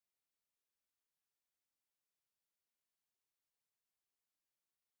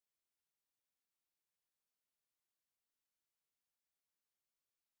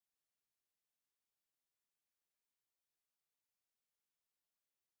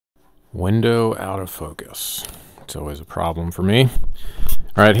Window out of focus. It's always a problem for me.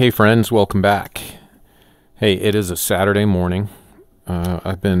 All right, hey friends, welcome back. Hey, it is a Saturday morning.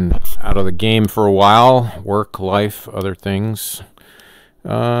 I've been out of the game for a while, work, life, other things.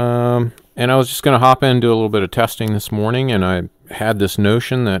 And I was just going to hop in and do a little bit of testing this morning, and I had this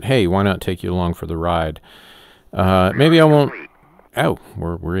notion that, hey, why not take you along for the ride? Maybe I won't... Oh,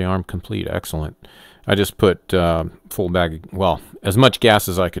 we're rearm complete. Excellent. I just put full bag, well, as much gas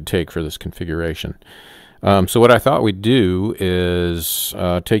as I could take for this configuration. So what I thought we'd do is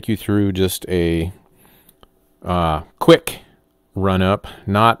take you through just a quick run-up,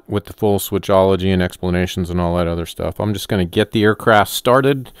 not with the full switchology and explanations and all that other stuff. I'm just going to get the aircraft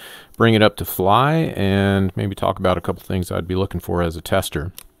started, bring it up to fly, and maybe talk about a couple things I'd be looking for as a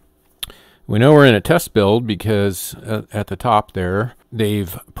tester. We know we're in a test build because at the top there,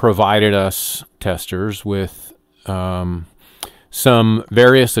 they've provided us testers with some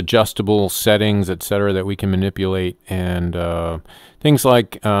various adjustable settings, etc., that we can manipulate, and things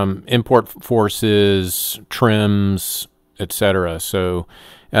like import forces, trims, etc. So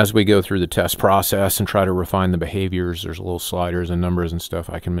as we go through the test process and try to refine the behaviors, there's little sliders and numbers and stuff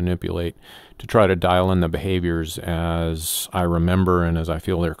I can manipulate to try to dial in the behaviors as I remember and as I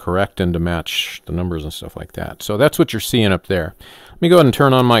feel they're correct, and to match the numbers and stuff like that. So that's what you're seeing up there. Let me go ahead and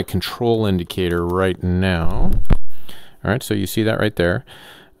turn on my control indicator right now. All right, so you see that right there.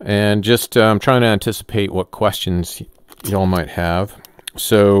 And just trying to anticipate what questions y'all might have.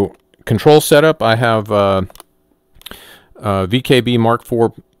 So control setup, I have VKB Mark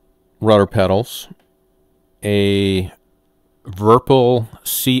IV rudder pedals, a Virpil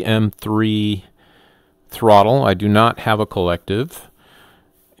CM3 throttle. I do not have a collective,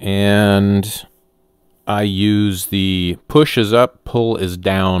 and I use the push is up, pull is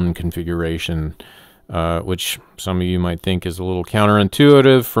down configuration, which some of you might think is a little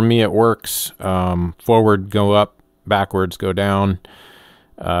counterintuitive. For me, it works. Forward, go up, backwards, go down.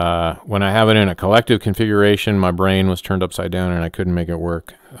 When I have it in a collective configuration, my brain was turned upside down and I couldn't make it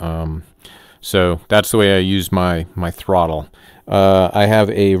work. So that's the way I use my throttle. I have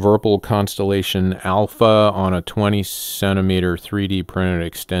a Virpil Constellation Alpha on a 20 centimeter 3D printed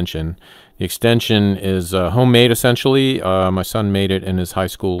extension. The extension is homemade essentially. My son made it in his high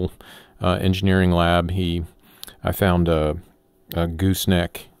school engineering lab. I found a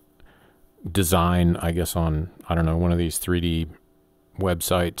gooseneck design, I guess, on, I don't know, one of these 3D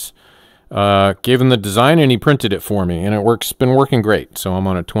websites. Gave him the design and he printed it for me, and it's been working great. So I'm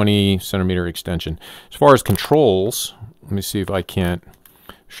on a 20 centimeter extension. As far as controls, let me see if I can't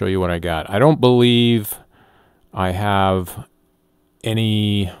show you what I got. I don't believe I have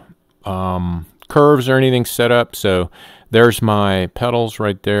any curves or anything set up. So there's my pedals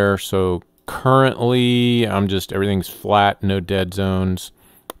right there. So currently everything's flat, no dead zones.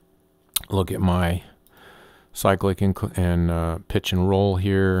 Look at my cyclic and pitch and roll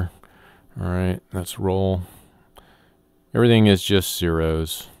here. All right, that's roll. Everything is just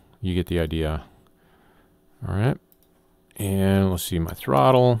zeros. You get the idea. All right, and let's see my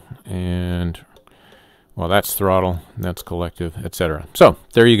throttle, and well, that's throttle, that's collective, etc. So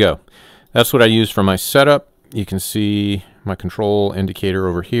there you go. That's what I use for my setup. You can see my control indicator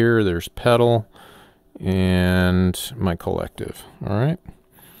over here. There's pedal and my collective. All right.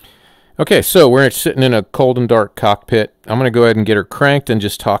 Okay, so we're sitting in a cold and dark cockpit. I'm going to go ahead and get her cranked and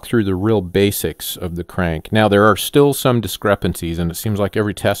just talk through the real basics of the crank. Now, there are still some discrepancies, and it seems like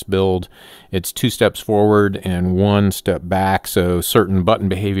every test build, it's 2 steps forward and 1 step back, so certain button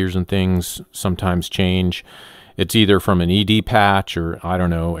behaviors and things sometimes change. It's either from an ED patch or, I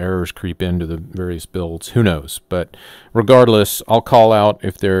don't know, errors creep into the various builds. Who knows? But regardless, I'll call out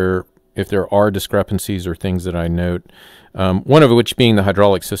if there are discrepancies or things that I note. One of which being the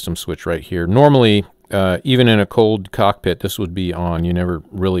hydraulic system switch right here. Normally, even in a cold cockpit, this would be on. You never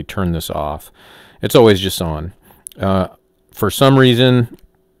really turn this off. It's always just on. For some reason,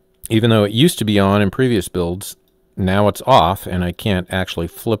 even though it used to be on in previous builds, now it's off, and I can't actually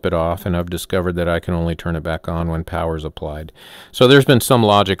flip it off, and I've discovered that I can only turn it back on when power is applied. So there's been some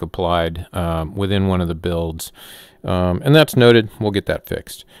logic applied within one of the builds, and that's noted. We'll get that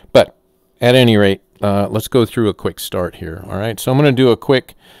fixed. But at any rate, let's go through a quick start here. All right, so I'm going to do a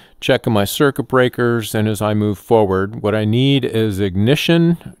quick check of my circuit breakers, and as I move forward, what I need is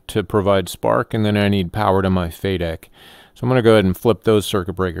ignition to provide spark, and then I need power to my FADEC. So I'm going to go ahead and flip those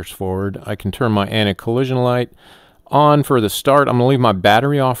circuit breakers forward. I can turn my anti-collision light on for the start. I'm going to leave my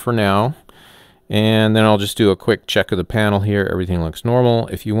battery off for now, and then I'll just do a quick check of the panel here. Everything looks normal.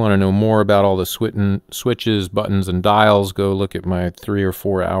 If you want to know more about all the switches, buttons, and dials, go look at my 3 or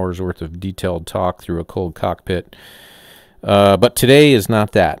 4 hours worth of detailed talk through a cold cockpit. But today is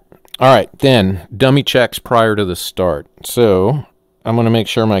not that. All right, then dummy checks prior to the start. So I'm going to make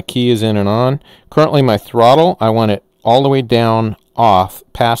sure my key is in and on. Currently my throttle, I want it all the way down off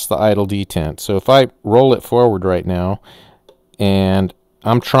past the idle detent. So if I roll it forward right now, and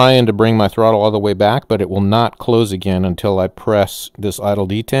I'm trying to bring my throttle all the way back, but it will not close again until I press this idle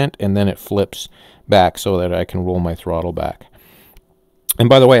detent, and then it flips back so that I can roll my throttle back. And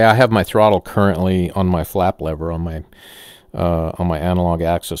by the way, I have my throttle currently on my flap lever on my analog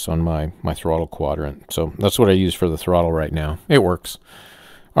axis on my throttle quadrant. So that's what I use for the throttle right now. It works.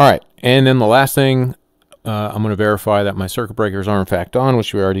 All right, and then the last thing, I'm going to verify that my circuit breakers are in fact on,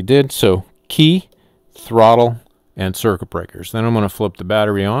 which we already did. So key, throttle, and circuit breakers. Then I'm going to flip the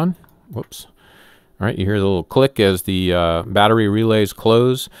battery on. Whoops. All right, you hear the little click as the battery relays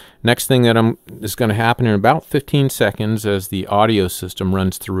close. Next thing that is going to happen in about 15 seconds as the audio system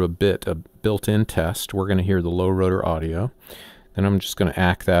runs through a built-in test. We're going to hear the low rotor audio. Then I'm just going to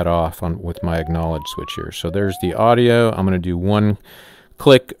act that off with my acknowledge switch here. So there's the audio. I'm going to do one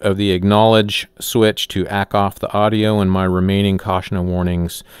click of the acknowledge switch to act off the audio, and my remaining caution and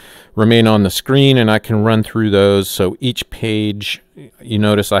warnings remain on the screen, and I can run through those. So each page, you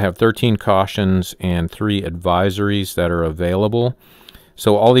notice I have 13 cautions and 3 advisories that are available.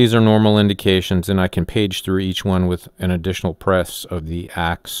 So all these are normal indications, and I can page through each one with an additional press of the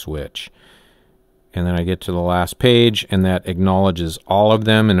act switch. And then I get to the last page, and that acknowledges all of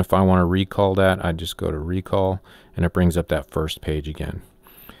them. And if I want to recall that, I just go to recall, and it brings up that first page again.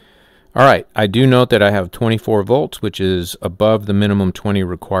 All right, I do note that I have 24 volts, which is above the minimum 20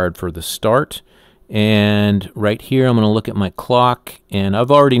 required for the start. And right here, I'm going to look at my clock, and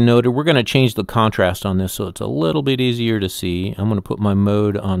I've already noted we're going to change the contrast on this so it's a little bit easier to see. I'm going to put my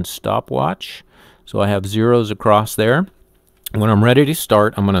mode on stopwatch, so I have zeros across there. When I'm ready to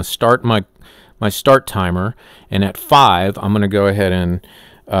start, I'm going to start my start timer, and at 5, I'm going to go ahead and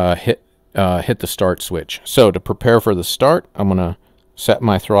hit the start switch. So to prepare for the start, I'm going to set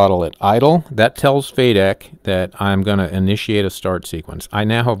my throttle at idle. That tells FADEC that I'm going to initiate a start sequence. I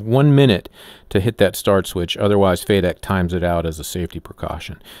now have 1 minute to hit that start switch, otherwise FADEC times it out as a safety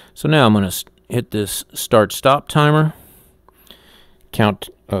precaution. So now I'm going to hit this start-stop timer, count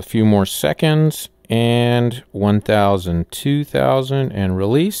a few more seconds, and 1,000, 2,000, and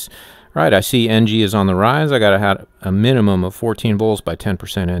release. All right, I see NG is on the rise. I got to have a minimum of 14 volts by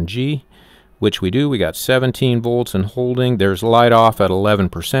 10% NG, which we do. We got 17 volts and holding. There's light off at 11%.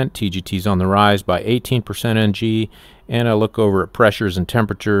 TGT's on the rise by 18% NG. And I look over at pressures and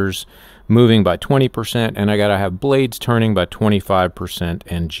temperatures moving by 20%. And I got to have blades turning by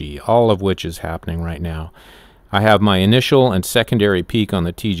 25% NG, all of which is happening right now. I have my initial and secondary peak on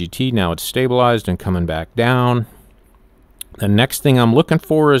the TGT. Now it's stabilized and coming back down. The next thing I'm looking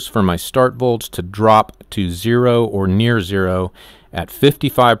for is for my start volts to drop to 0 or near 0 at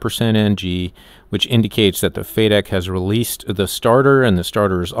 55% NG, which indicates that the FADEC has released the starter and the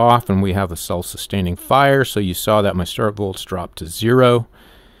starter is off and we have a self-sustaining fire. So you saw that my start volts dropped to 0.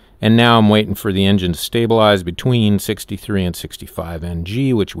 And now I'm waiting for the engine to stabilize between 63 and 65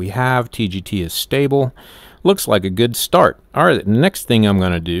 NG, which we have. TGT is stable. Looks like a good start. All right, the next thing I'm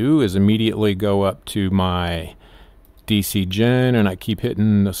going to do is immediately go up to my DC gen, and I keep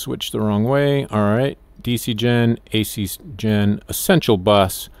hitting the switch the wrong way. All right, DC gen, AC gen, essential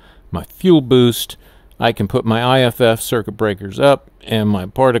bus, my fuel boost. I can put my IFF circuit breakers up and my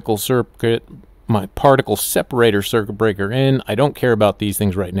particle separator circuit breaker in. I don't care about these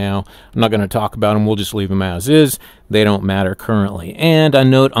things right now. I'm not going to talk about them. We'll just leave them as is. They don't matter currently. And I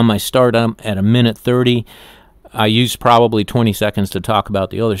note on my start, I'm at 1:30. I used probably 20 seconds to talk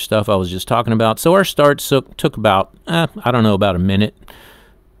about the other stuff I was just talking about. So our start took about, I don't know, about a minute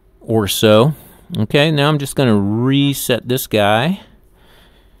or so. Okay, now I'm just going to reset this guy.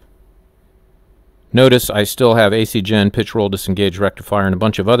 Notice I still have AC gen, pitch roll, disengage, rectifier, and a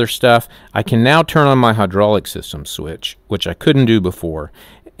bunch of other stuff. I can now turn on my hydraulic system switch, which I couldn't do before.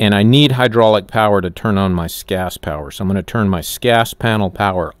 And I need hydraulic power to turn on my SCAS power. So I'm going to turn my SCAS panel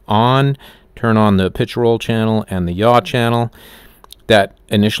power on, turn on the pitch roll channel and the yaw channel. That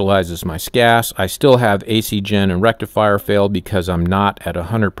initializes my SCAS. I still have AC gen and rectifier failed because I'm not at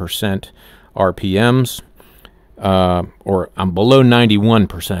 100% RPMs, or I'm below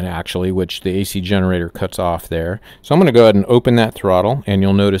 91% actually, which the AC generator cuts off there. So I'm going to go ahead and open that throttle, and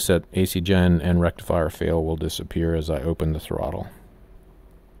you'll notice that AC gen and rectifier fail will disappear as I open the throttle.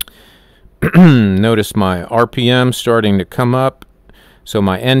 Notice my RPM starting to come up. So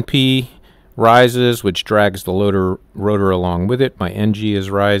my NP rises, which drags the rotor along with it. My NG is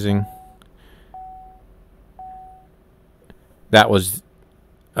rising. That was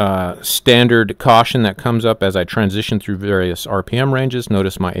standard caution that comes up as I transition through various RPM ranges.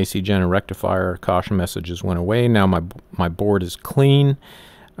 Notice my AC gen and rectifier caution messages went away. Now my board is clean.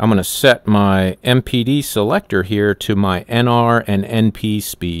 I'm going to set my MPD selector here to my NR and NP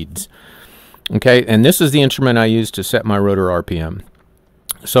speeds. Okay, and this is the instrument I use to set my rotor RPM.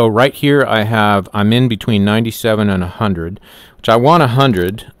 So right here I'm in between 97 and 100, which I want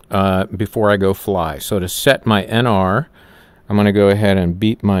 100 before I go fly. So to set my NR, I'm going to go ahead and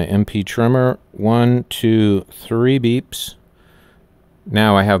beep my MP trimmer. 1, 2, 3 beeps.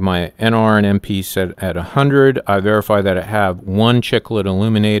 Now I have my NR and MP set at 100. I verify that I have 1 chiclet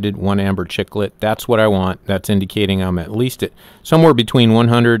illuminated, 1 amber chiclet. That's what I want. That's indicating I'm at least at somewhere between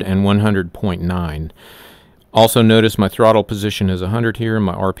 100 and 100.9. Also notice my throttle position is 100 here.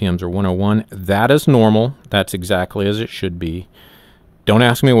 My RPMs are 101. That is normal. That's exactly as it should be. Don't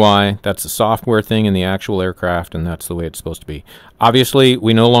ask me why. That's a software thing in the actual aircraft, and that's the way it's supposed to be. Obviously,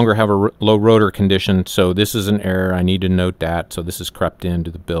 we no longer have a low rotor condition, so this is an error. I need to note that. So this has crept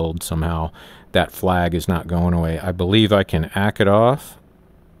into the build somehow. That flag is not going away. I believe I can ack it off.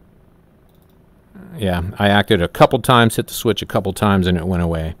 Yeah, I acted a couple times, hit the switch a couple times, and it went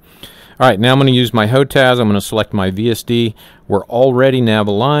away. All right, now I'm going to use my HOTAS. I'm going to select my VSD. We're already nav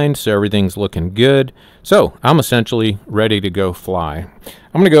aligned, so everything's looking good. So I'm essentially ready to go fly.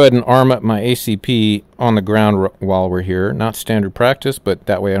 I'm going to go ahead and arm up my ACP on the ground while we're here. Not standard practice, but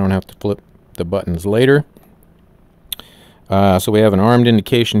that way I don't have to flip the buttons later. So we have an armed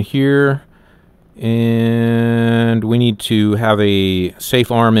indication here, and we need to have a safe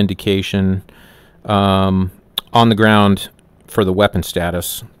arm indication on the ground for the weapon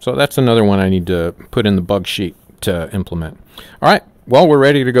status. So that's another one I need to put in the bug sheet to implement. All right, well, we're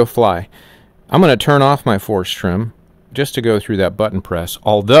ready to go fly. I'm going to turn off my force trim just to go through that button press,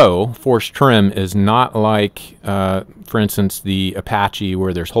 although force trim is not like, for instance, the Apache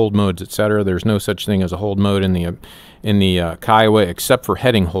where there's hold modes, etc. There's no such thing as a hold mode in the Kiowa except for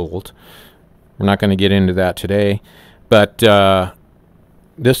heading hold. We're not going to get into that today, but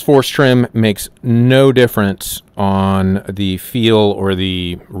this force trim makes no difference on the feel or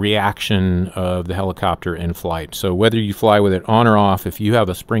the reaction of the helicopter in flight. So whether you fly with it on or off, if you have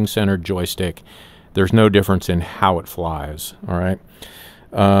a spring-centered joystick, there's no difference in how it flies. All right.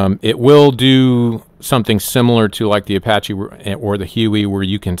 It will do something similar to like the Apache or the Huey, where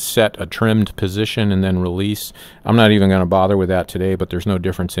you can set a trimmed position and then release. I'm not even going to bother with that today, but there's no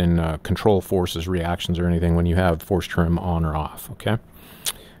difference in control forces, reactions, or anything when you have force trim on or off. Okay.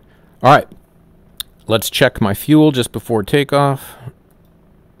 All right, let's check my fuel just before takeoff.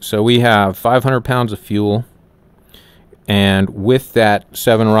 So we have 500 pounds of fuel, and with that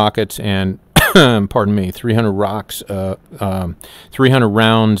 7 rockets and pardon me, 300 rounds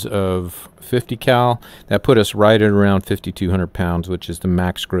of 50 cal, that put us right at around 5,200 pounds, which is the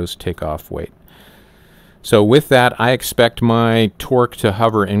max gross takeoff weight. So with that, I expect my torque to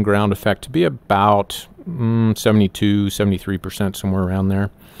hover in ground effect to be about 72, 73%, somewhere around there.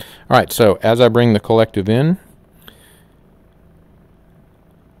 All right, so as I bring the collective in,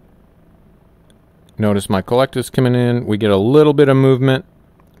 notice my collective's coming in. We get a little bit of movement.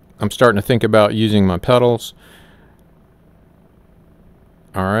 I'm starting to think about using my pedals.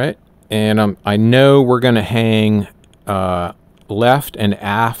 All right, and I know we're going to hang left and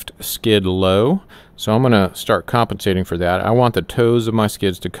aft skid low, so I'm going to start compensating for that. I want the toes of my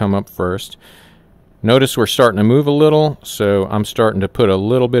skids to come up first. Notice we're starting to move a little, so I'm starting to put a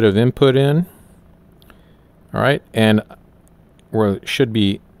little bit of input in. All right, and we should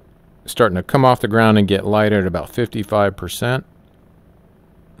be starting to come off the ground and get light at about 55%.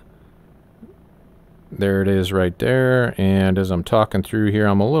 There it is right there, and as I'm talking through here,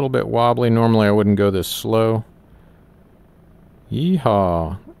 I'm a little bit wobbly. Normally I wouldn't go this slow.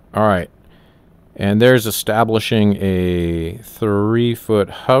 Yeehaw. All right, and there's establishing a 3-foot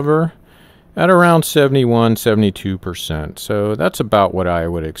hover at around 71, 72%. So that's about what I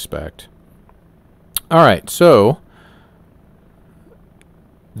would expect. All right, so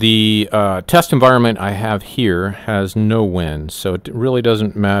the test environment I have here has no wind, so it really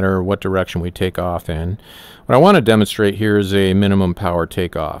doesn't matter what direction we take off in. What I want to demonstrate here is a minimum power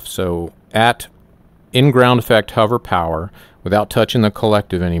takeoff. So at in-ground effect hover power, without touching the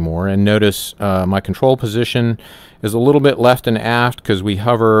collective anymore, and notice my control position is a little bit left and aft because we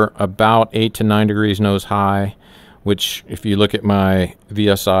hover about 8 to 9 degrees nose high, which if you look at my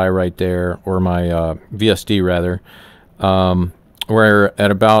VSI right there, or my VSD rather, we're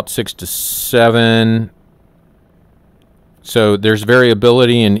at about 6 to 7. So there's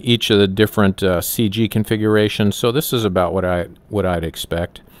variability in each of the different CG configurations. So this is about what I'd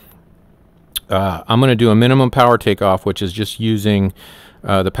expect. I'm going to do a minimum power takeoff, which is just using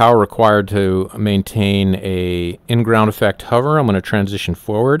the power required to maintain a in-ground effect hover. I'm going to transition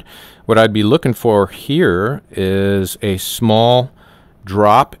forward. What I'd be looking for here is a small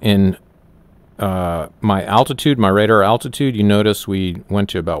drop in my altitude, my radar altitude. You notice we went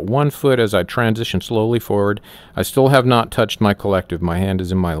to about 1 foot as I transition slowly forward. I still have not touched my collective. My hand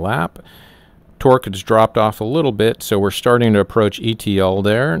is in my lap. Torque has dropped off a little bit, so we're starting to approach ETL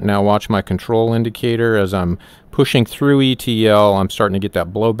there. Now watch my control indicator. As I'm pushing through ETL, I'm starting to get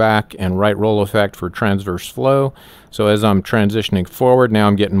that blowback and right roll effect for transverse flow. So as I'm transitioning forward, now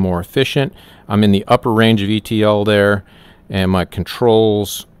I'm getting more efficient. I'm in the upper range of ETL there, and my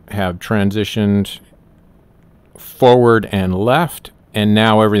controls have transitioned forward and left, and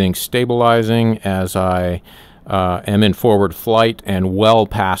now everything's stabilizing as I am in forward flight and well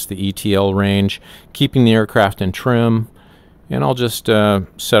past the ETL range, keeping the aircraft in trim. And I'll just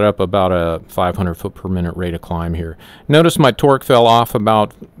set up about a 500 foot per minute rate of climb here. Notice my torque fell off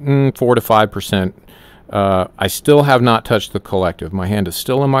about 4 to 5%. I still have not touched the collective. My hand is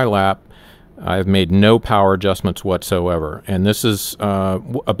still in my lap. I've made no power adjustments whatsoever. And this is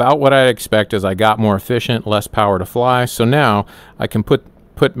about what I expect as I got more efficient, less power to fly. So now I can put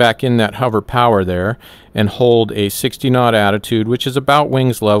back in that hover power there and hold a 60 knot attitude, which is about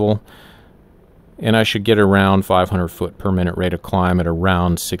wings level, and I should get around 500 foot per minute rate of climb at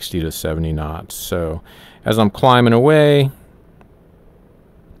around 60 to 70 knots. So as I'm climbing away,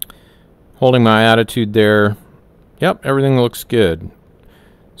 holding my attitude there, yep, everything looks good.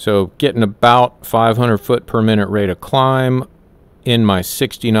 So getting about 500 foot per minute rate of climb in my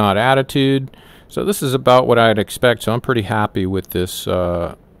 60 knot attitude. So this is about what I'd expect, so I'm pretty happy with this,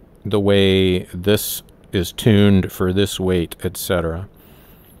 the way this is tuned for this weight, etc.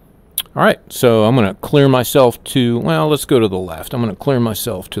 All right, so I'm going to clear myself to, well, let's go to the left. I'm going to clear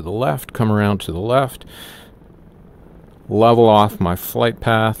myself to the left, come around to the left, level off my flight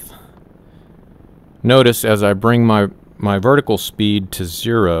path. Notice as I bring my vertical speed to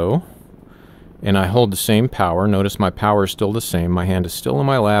 0, and I hold the same power. Notice my power is still the same. My hand is still in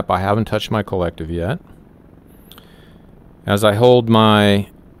my lap. I haven't touched my collective yet. As I hold my,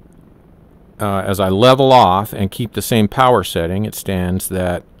 as I level off and keep the same power setting, it stands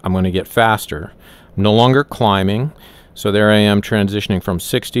that I'm going to get faster. I'm no longer climbing. So there I am transitioning from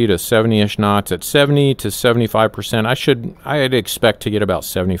 60 to 70-ish knots. At 70 to 75%, I'd expect to get about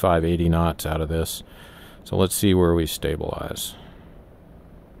 75, 80 knots out of this. So let's see where we stabilize.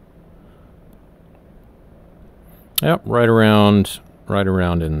 Yep, right around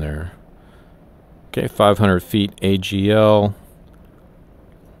in there. Okay, 500 feet AGL.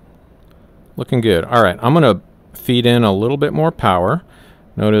 Looking good. All right, I'm going to feed in a little bit more power.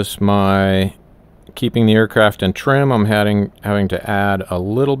 Notice my keeping the aircraft in trim. I'm having to add a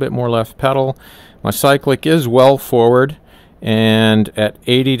little bit more left pedal. My cyclic is well forward, and at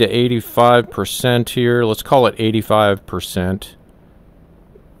 80 to 85% here, let's call it 85%.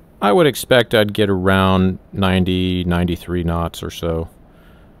 I would expect I'd get around 90, 93 knots or so.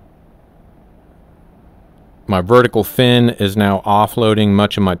 My vertical fin is now offloading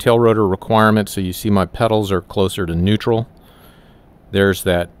much of my tail rotor requirement, so you see my pedals are closer to neutral. There's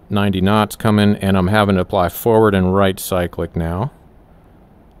that 90 knots coming, and I'm having to apply forward and right cyclic now.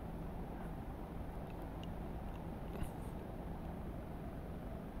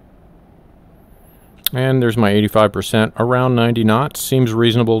 And there's my 85%, around 90 knots. Seems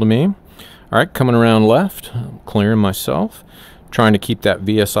reasonable to me. All right, coming around left, clearing myself. Trying to keep that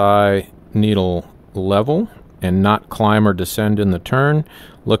VSI needle level and not climb or descend in the turn.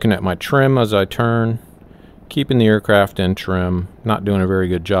 Looking at my trim as I turn. Keeping the aircraft in trim. Not doing a very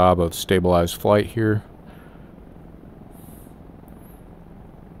good job of stabilized flight here.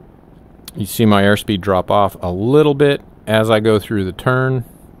 You see my airspeed drop off a little bit as I go through the turn.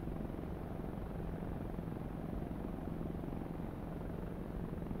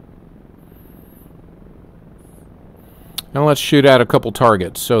 Now let's shoot at a couple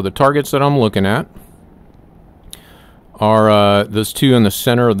targets. So the targets that I'm looking at are those two in the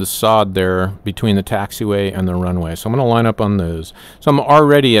center of the sod there between the taxiway and the runway. So I'm going to line up on those. So I'm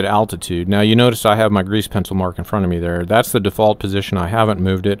already at altitude. Now you notice I have my grease pencil mark in front of me there. That's the default position. I haven't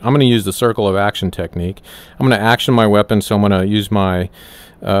moved it. I'm going to use the circle of action technique. I'm going to action my weapon, so I'm going to use my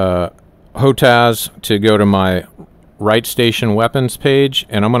HOTAS to go to my right station weapons page,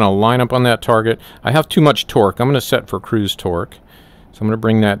 and I'm going to line up on that target. I have too much torque. I'm going to set for cruise torque. So I'm going to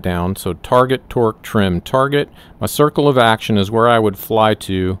bring that down. So target, torque, trim, target. My circle of action is where I would fly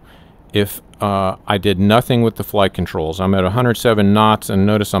to if I did nothing with the flight controls. I'm at 107 knots, and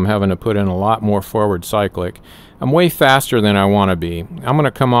notice I'm having to put in a lot more forward cyclic. I'm way faster than I want to be. I'm going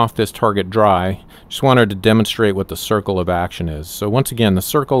to come off this target dry. Just wanted to demonstrate what the circle of action is. So once again, the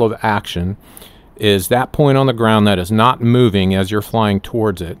circle of action is that point on the ground that is not moving as you're flying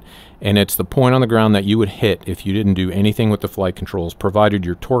towards it, and it's the point on the ground that you would hit if you didn't do anything with the flight controls, provided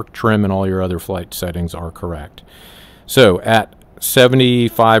your torque, trim, and all your other flight settings are correct. So at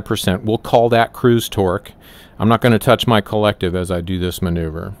 75%, we'll call that cruise torque. I'm not going to touch my collective as I do this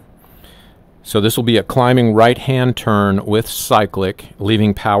maneuver. So this will be a climbing right-hand turn with cyclic,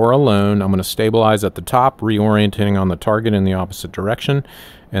 leaving power alone. I'm going to stabilize at the top, reorienting on the target in the opposite direction,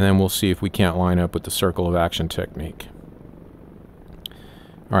 and then we'll see if we can't line up with the circle of action technique.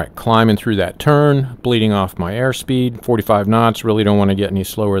 All right, climbing through that turn, bleeding off my airspeed, 45 knots. Really don't want to get any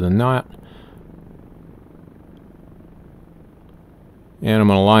slower than that. And I'm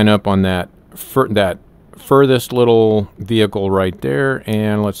going to line up on that furthest little vehicle right there,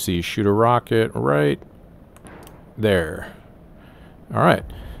 and let's see, shoot a rocket right there. All right,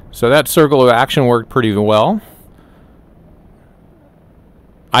 so that circle of action worked pretty well.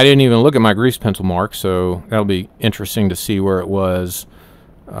 I didn't even look at my grease pencil mark, so that'll be interesting to see where it was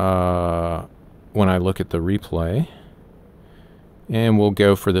when I look at the replay. And we'll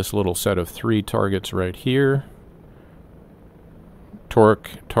go for this little set of 3 targets right here.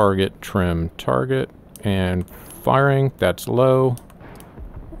 Torque, target, trim, target, and firing. That's low.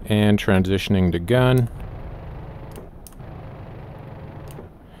 And transitioning to gun.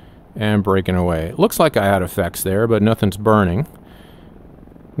 And breaking away. It looks like I had effects there, but nothing's burning.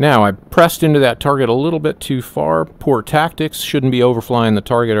 Now, I pressed into that target a little bit too far. Poor tactics. Shouldn't be overflying the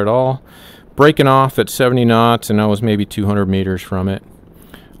target at all. Breaking off at 70 knots, and I was maybe 200 meters from it.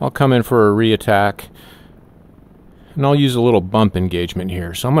 I'll come in for a re-attack. And I'll use a little bump engagement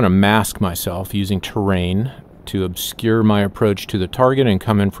here. So I'm going to mask myself using terrain to obscure my approach to the target and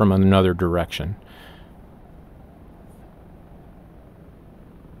come in from another direction.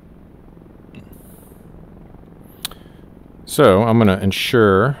 So I'm going to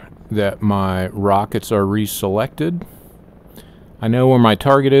ensure that my rockets are reselected. I know where my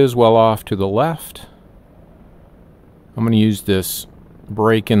target is, well off to the left. I'm going to use this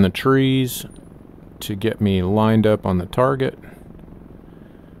break in the trees to get me lined up on the target.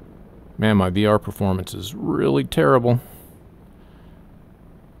 Man, my VR performance is really terrible.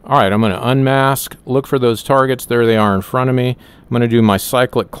 Alright, I'm going to unmask, look for those targets. There they are in front of me. I'm going to do my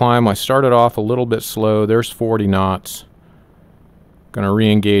cyclic climb. I started off a little bit slow. There's 40 knots. Going to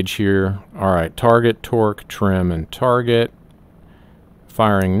re-engage here. Alright, target, torque, trim, and target.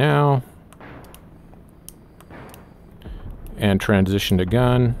 Firing now. And transition to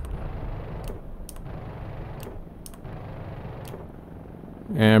gun.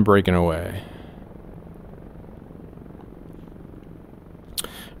 And breaking away.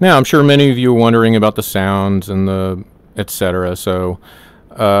 Now, I'm sure many of you are wondering about the sounds and the etc. So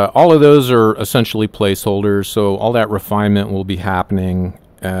all of those are essentially placeholders. So all that refinement will be happening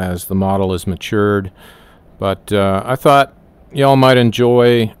as the model is matured. But I thought y'all might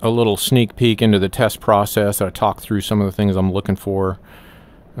enjoy a little sneak peek into the test process. I talked through some of the things I'm looking for.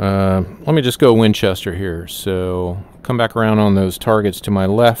 Let me just go Winchester here. So come back around on those targets to my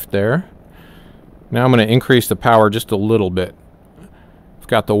left there. Now I'm going to increase the power just a little bit. I've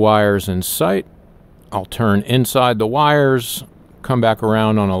got the wires in sight. I'll turn inside the wires, come back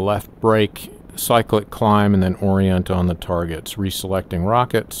around on a left brake, cyclic climb, and then orient on the targets, reselecting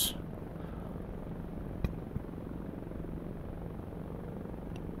rockets.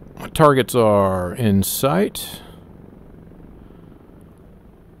 My targets are in sight.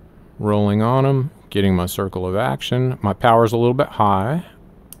 Rolling on them, getting my circle of action. My power's a little bit high.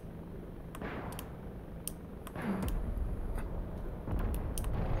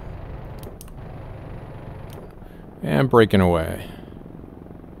 And breaking away.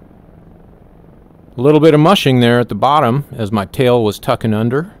 A little bit of mushing there at the bottom as my tail was tucking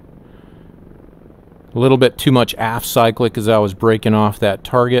under. A little bit too much aft cyclic as I was breaking off that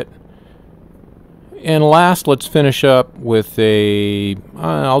target. And last, let's finish up with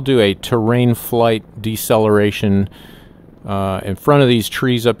I'll do a terrain flight deceleration in front of these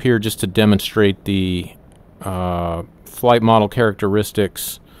trees up here just to demonstrate the flight model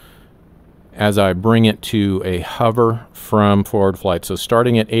characteristics as I bring it to a hover from forward flight. So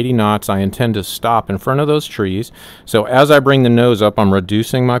starting at 80 knots, I intend to stop in front of those trees. So as I bring the nose up, I'm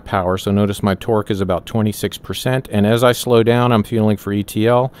reducing my power. So notice my torque is about 26%. And as I slow down, I'm feeling for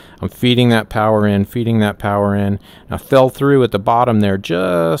ETL. I'm feeding that power in, feeding that power in. I fell through at the bottom there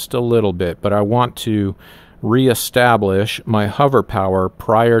just a little bit, but I want to reestablish my hover power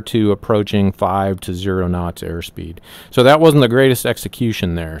prior to approaching 5 to 0 knots airspeed. So that wasn't the greatest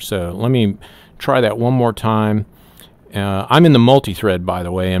execution there. So let me try that one more time. I'm in the multi-thread, by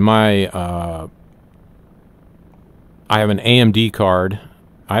the way, and my I have an AMD card.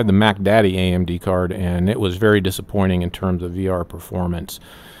 I have the Mac Daddy AMD card, and it was very disappointing in terms of VR performance.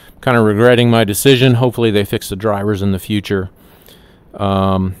 Kind of regretting my decision. Hopefully they fix the drivers in the future,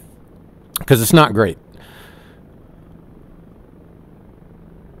 because it's not great.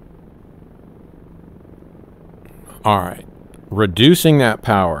 All right, reducing that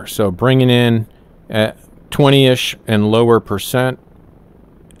power. So bringing in at 20-ish and lower percent,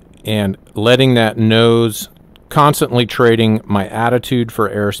 and letting that nose, constantly trading my attitude for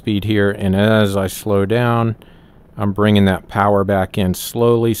airspeed here. And as I slow down, I'm bringing that power back in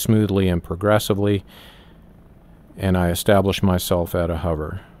slowly, smoothly, and progressively, and I establish myself at a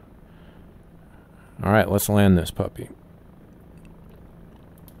hover. All right, let's land this puppy.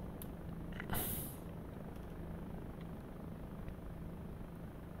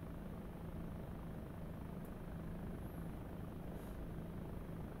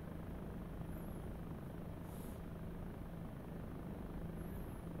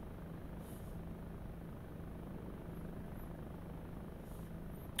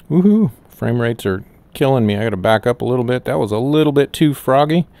 Woohoo! Frame rates are killing me. I got to back up a little bit. That was a little bit too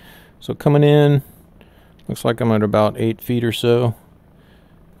froggy. So coming in, looks like I'm at about 8 feet or so.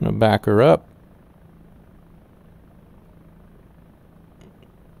 I'm going to back her up.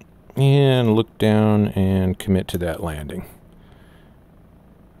 And look down and commit to that landing.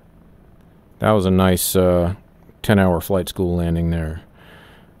 That was a nice 10-hour flight school landing there.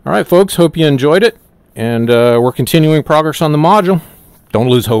 All right, folks, hope you enjoyed it. And we're continuing progress on the module. Don't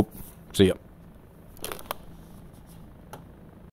lose hope. See ya.